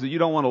the coins that you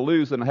don't want to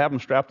lose than to have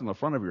them strapped on the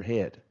front of your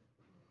head?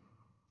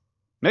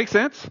 Make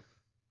sense?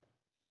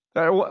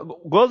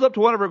 Goes up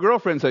to one of her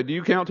girlfriends and say, do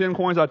you count 10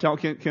 coins? I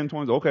count 10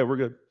 coins. Okay, we're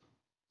good.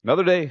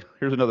 Another day,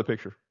 here's another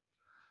picture.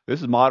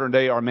 This is modern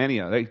day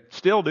Armenia. They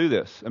still do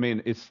this.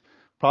 It's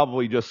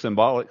probably just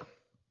symbolic.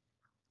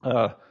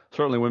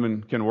 Certainly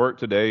women can work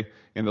today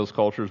in those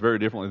cultures very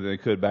differently than they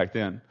could back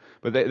then.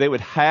 But they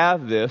would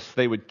have this,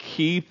 they would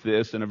keep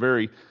this in a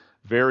very,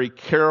 very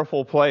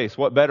careful place.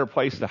 What better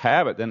place to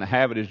have it than to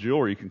have it as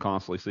jewelry? You can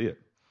constantly see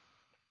it.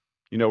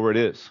 You know where it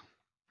is.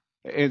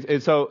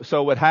 And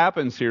so what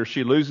happens here,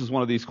 she loses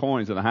one of these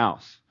coins in the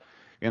house.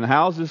 And the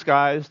houses,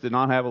 guys, did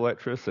not have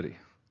electricity.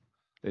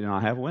 They did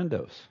not have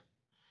windows.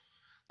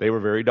 They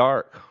were very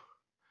dark.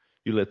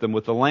 You lit them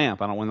with a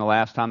lamp. I don't know when the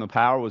last time the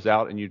power was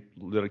out and you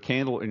lit a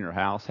candle in your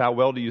house. How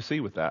well do you see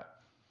with that?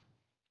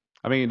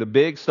 The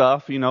big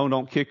stuff,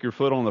 don't kick your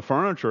foot on the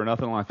furniture or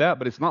nothing like that,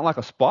 but it's not like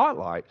a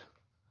spotlight.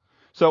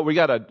 So we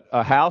got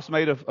a house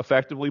made of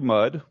effectively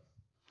mud,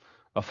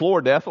 a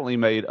floor definitely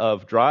made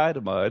of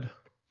dried mud,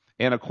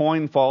 and a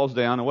coin falls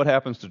down, and what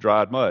happens to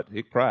dried mud?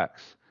 It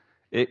cracks.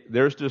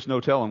 There's just no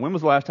telling. When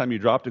was the last time you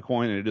dropped a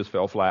coin and it just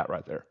fell flat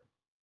right there?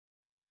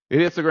 It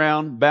hits the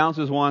ground,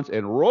 bounces once,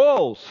 and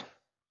rolls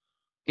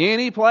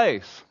any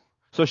place.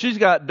 So she's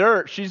got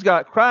dirt, she's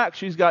got cracks,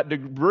 she's got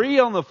debris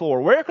on the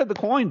floor. Where could the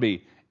coin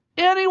be?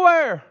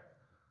 Anywhere.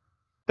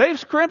 They've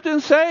scrimped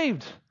and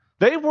saved.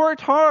 They've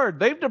worked hard.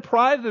 They've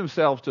deprived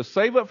themselves to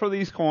save up for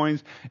these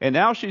coins, and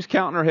now she's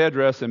counting her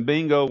headdress, and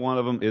bingo, one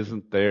of them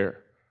isn't there.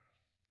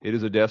 It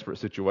is a desperate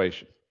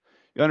situation.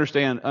 You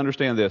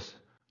understand this.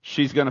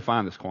 She's going to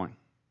find this coin.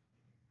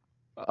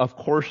 Of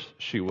course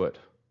she would.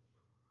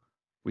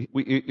 We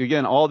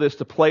again, all this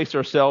to place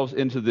ourselves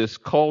into this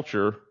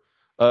culture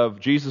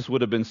of Jesus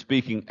would have been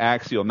speaking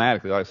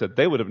axiomatically. Like I said,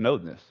 they would have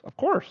known this. Of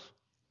course.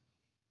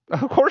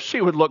 Of course she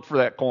would look for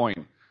that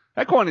coin.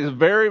 That coin is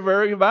very,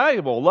 very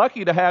valuable.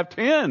 Lucky to have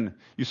 10.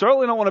 You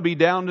certainly don't want to be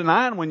down to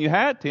 9 when you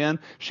had 10.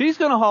 She's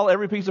going to haul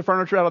every piece of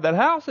furniture out of that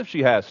house if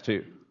she has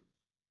to.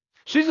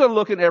 She's going to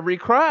look in every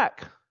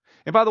crack.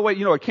 And by the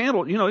way, a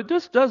candle, it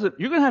just doesn't,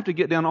 you're going to have to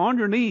get down on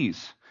your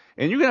knees.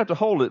 And you're going to have to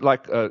hold it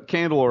like a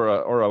candle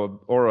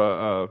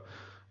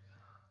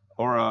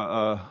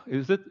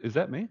is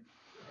that me?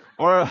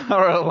 Or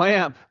a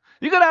lamp.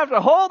 You're going to have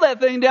to hold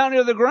that thing down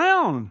near the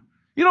ground.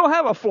 You don't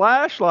have a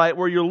flashlight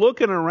where you're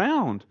looking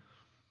around.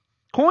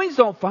 Coins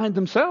don't find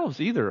themselves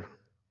either.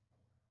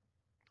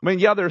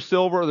 They're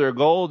silver, they're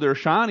gold, they're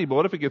shiny, but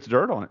what if it gets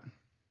dirt on it?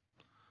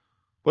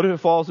 What if it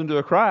falls into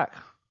a crack?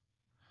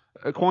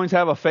 coins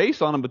have a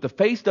face on them, but the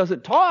face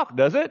doesn't talk,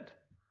 does it?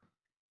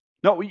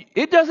 No,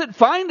 it doesn't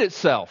find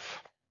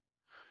itself.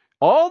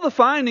 All the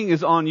finding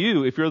is on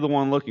you if you're the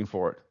one looking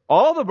for it.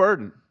 All the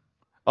burden.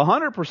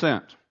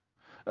 100%.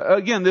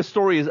 Again, this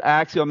story is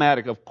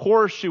axiomatic. Of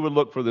course she would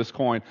look for this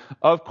coin.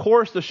 Of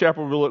course the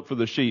shepherd would look for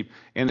the sheep.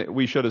 And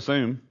we should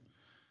assume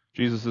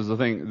Jesus is the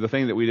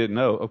thing that we didn't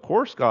know. Of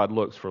course God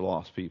looks for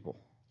lost people.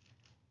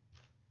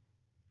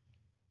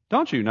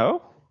 Don't you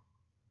know?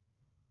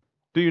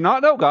 Do you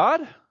not know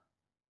God?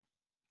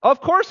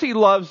 Of course He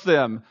loves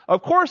them.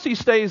 Of course He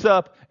stays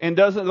up and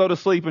doesn't go to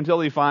sleep until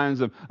He finds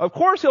them. Of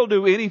course He'll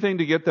do anything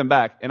to get them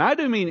back. And I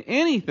do mean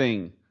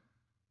anything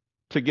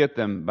to get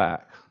them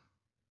back.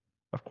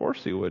 Of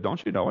course He would.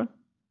 Don't you know Him?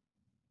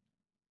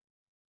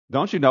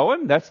 Don't you know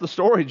Him? That's the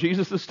story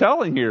Jesus is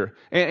telling here.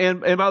 And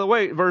by the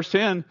way, verse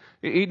 10,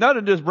 He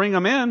doesn't just bring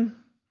them in.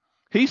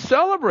 He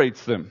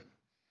celebrates them.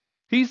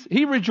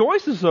 He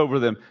rejoices over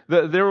them.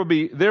 There will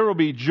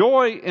be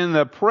joy in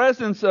the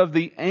presence of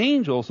the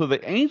angels. So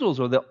the angels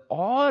are the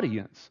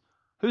audience.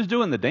 Who's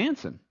doing the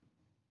dancing?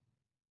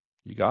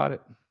 You got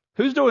it.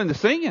 Who's doing the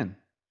singing?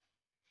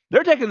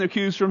 They're taking their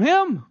cues from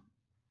Him.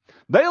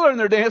 They learn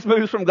their dance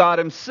moves from God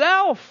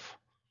Himself.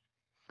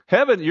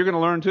 Heaven, you're going to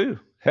learn too.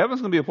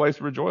 Heaven's going to be a place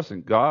of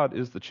rejoicing. God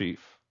is the chief.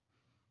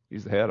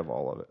 He's the head of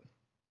all of it.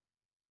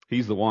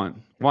 He's the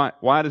one.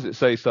 Why does it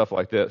say stuff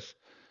like this?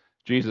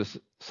 Jesus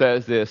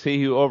says this,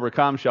 He who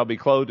overcomes shall be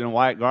clothed in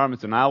white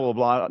garments, and I will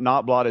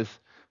not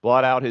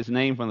blot out His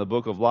name from the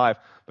book of life,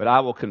 but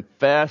I will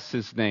confess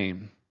His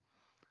name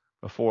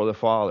before the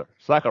Father.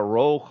 It's like a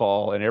roll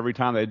call, and every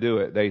time they do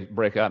it, they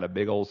break out into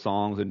big old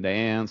songs and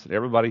dance, and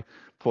everybody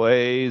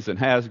plays and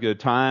has a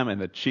good time,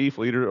 and the chief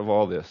leader of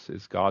all this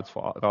is God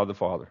the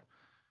Father,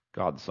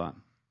 God the Son.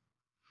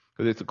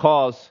 Because it's a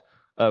cause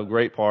of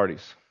great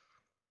parties.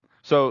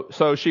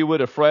 So she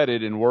would have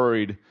fretted and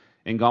worried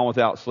and gone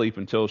without sleep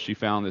until she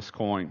found this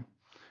coin.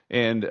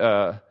 And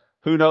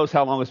who knows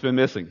how long it's been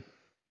missing.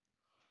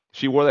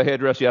 She wore the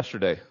headdress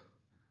yesterday.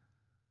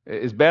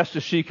 As best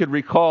as she could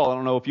recall, I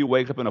don't know if you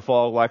wake up in a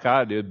fog like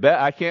I did.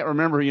 I can't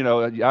remember,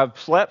 I've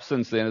slept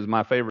since then is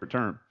my favorite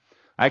term.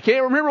 I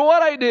can't remember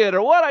what I did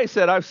or what I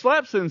said. I've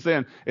slept since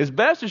then. As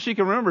best as she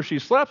can remember, she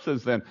slept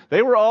since then.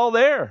 They were all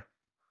there.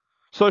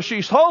 So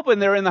she's hoping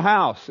they're in the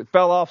house. It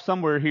fell off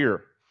somewhere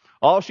here.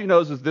 All she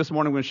knows is this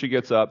morning when she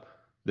gets up,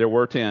 there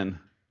were 10.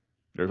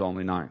 There's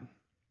only 9.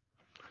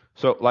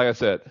 So, like I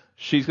said,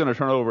 she's going to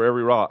turn over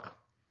every rock.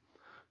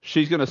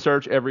 She's going to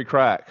search every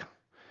crack.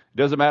 It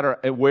doesn't matter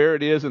where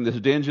it is in this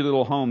dingy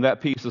little home,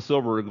 that piece of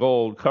silver or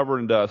gold covered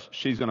in dust,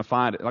 she's going to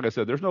find it. Like I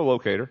said, there's no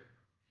locator.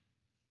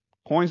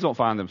 Coins don't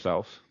find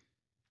themselves.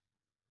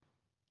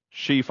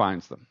 She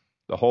finds them.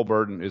 The whole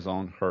burden is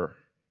on her.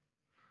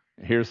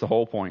 And here's the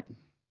whole point.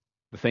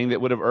 The thing that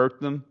would have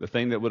irked them, the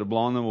thing that would have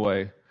blown them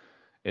away,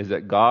 is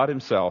that God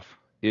Himself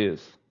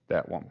is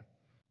that woman.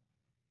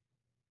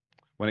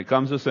 When it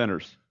comes to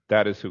sinners,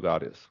 that is who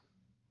God is.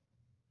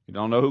 You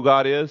don't know who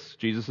God is?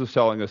 Jesus is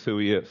telling us who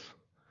He is.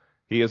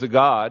 He is a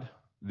God,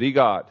 the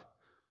God,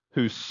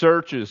 who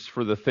searches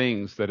for the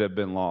things that have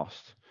been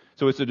lost.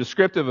 So it's a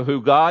descriptive of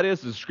who God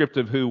is, a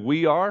descriptive of who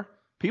we are.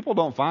 People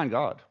don't find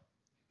God.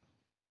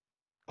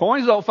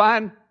 Coins don't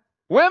find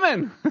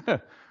women.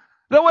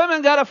 The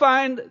women got to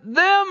find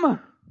them.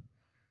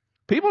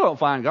 People don't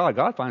find God.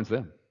 God finds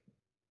them.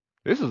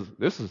 This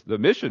is the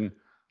mission.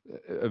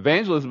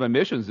 Evangelism and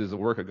missions is a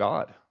work of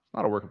God. It's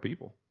not a work of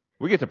people.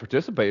 We get to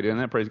participate in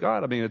that, praise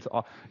God. I mean,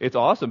 it's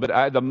awesome.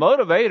 But the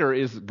motivator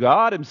is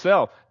God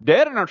Himself.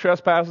 Dead in our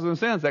trespasses and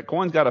sins. That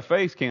coin's got a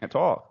face, can't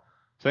talk.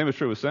 Same is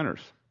true with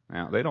sinners.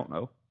 Now, they don't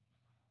know.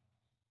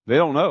 They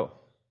don't know.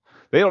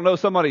 They don't know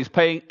somebody's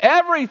paying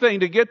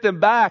everything to get them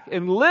back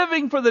and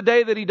living for the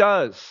day that He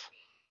does.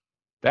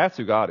 That's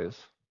who God is.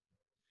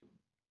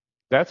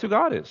 That's who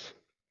God is.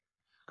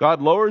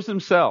 God lowers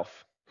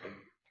Himself.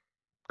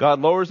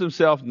 God lowers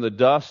Himself in the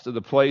dust of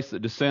the place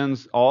that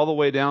descends all the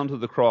way down to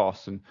the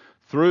cross, and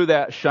through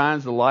that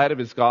shines the light of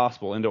His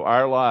gospel into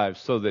our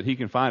lives so that He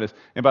can find us.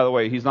 And by the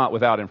way, He's not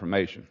without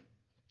information.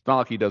 It's not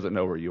like He doesn't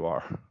know where you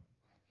are.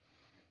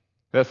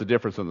 That's the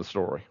difference in the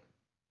story.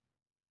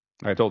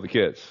 I told the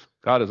kids,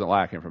 God doesn't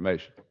lack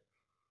information.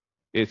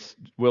 It's,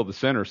 will the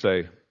sinner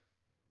say,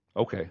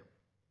 okay.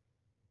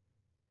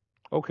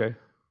 Okay.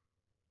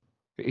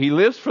 He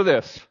lives for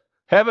this.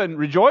 Heaven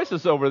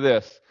rejoices over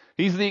this.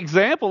 He's the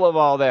example of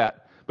all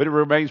that. But it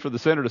remains for the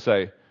sinner to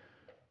say,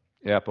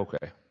 yep,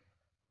 okay.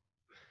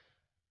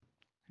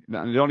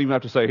 Now, you don't even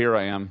have to say, here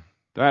I am.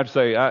 Don't have to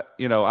say,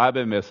 I've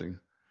been missing.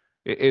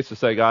 It's to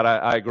say, God,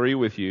 I agree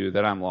with you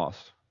that I'm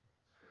lost.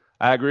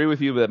 I agree with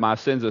you that my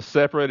sins have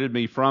separated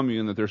me from you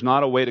and that there's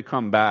not a way to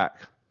come back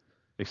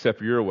except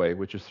for your way,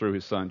 which is through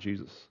His Son,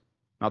 Jesus.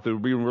 Not through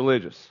being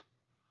religious.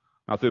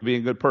 Not through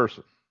being a good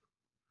person.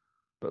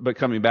 But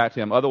coming back to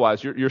Him.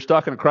 Otherwise, you're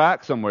stuck in a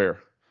crack somewhere.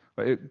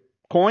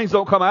 Coins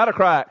don't come out of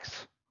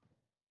cracks.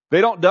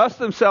 They don't dust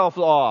themselves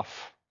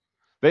off.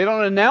 They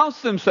don't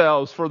announce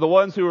themselves for the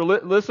ones who are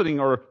listening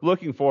or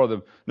looking for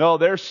them. No,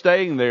 they're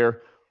staying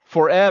there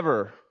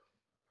forever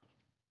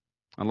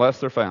unless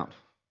they're found.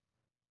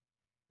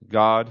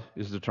 God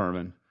is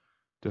determined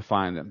to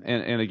find them.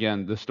 And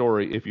again, the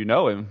story, if you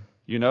know him,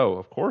 you know,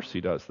 of course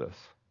he does this.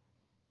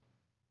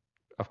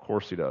 Of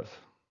course he does.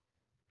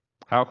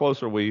 How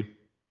close are we?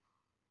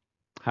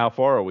 How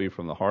far are we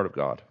from the heart of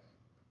God?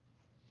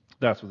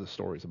 That's what this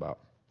story's about.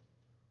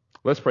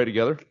 Let's pray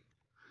together.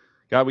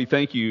 God, we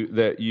thank you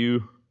that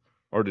you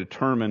are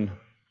determined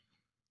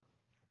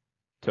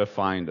to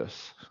find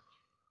us.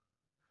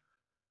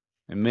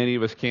 And many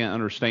of us can't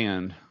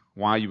understand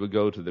why you would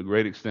go to the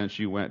great extents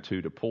you went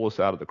to pull us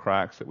out of the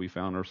cracks that we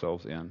found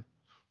ourselves in,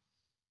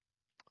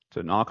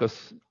 to knock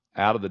us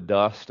out of the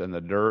dust and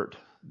the dirt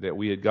that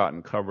we had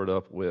gotten covered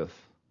up with,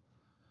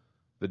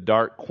 the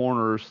dark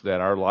corners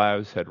that our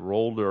lives had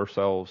rolled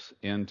ourselves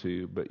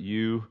into. But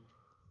you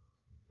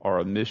are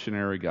a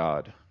missionary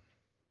God,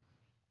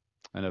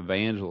 an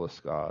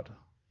evangelist God,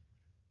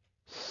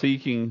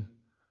 seeking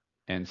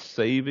and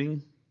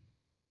saving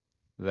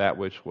that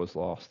which was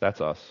lost.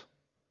 That's us.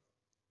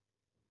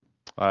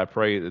 I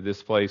pray that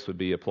this place would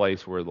be a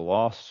place where the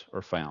lost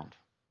are found,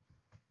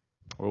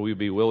 where we'd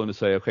be willing to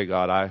say, okay,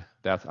 God,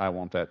 I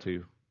want that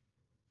too.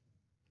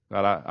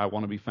 God, I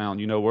want to be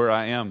found. You know where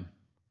I am.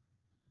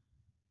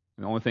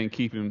 And the only thing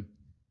keeping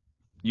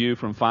you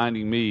from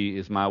finding me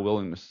is my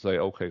willingness to say,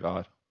 okay,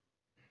 God,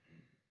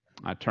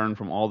 I turn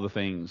from all the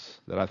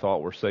things that I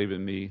thought were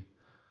saving me,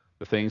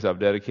 the things I've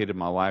dedicated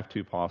my life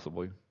to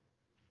possibly,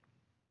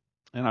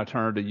 and I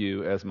turn to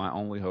you as my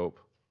only hope.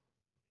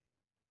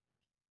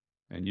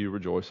 And you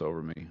rejoice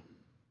over me.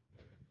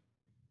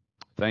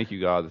 Thank you,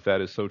 God, that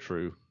that is so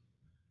true,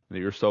 and that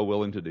you're so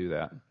willing to do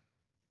that.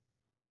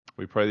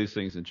 We pray these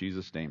things in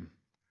Jesus' name.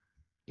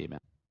 Amen.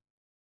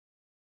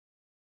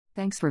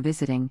 Thanks for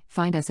visiting.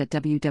 Find us at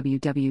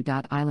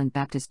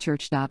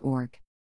www.islandbaptistchurch.org.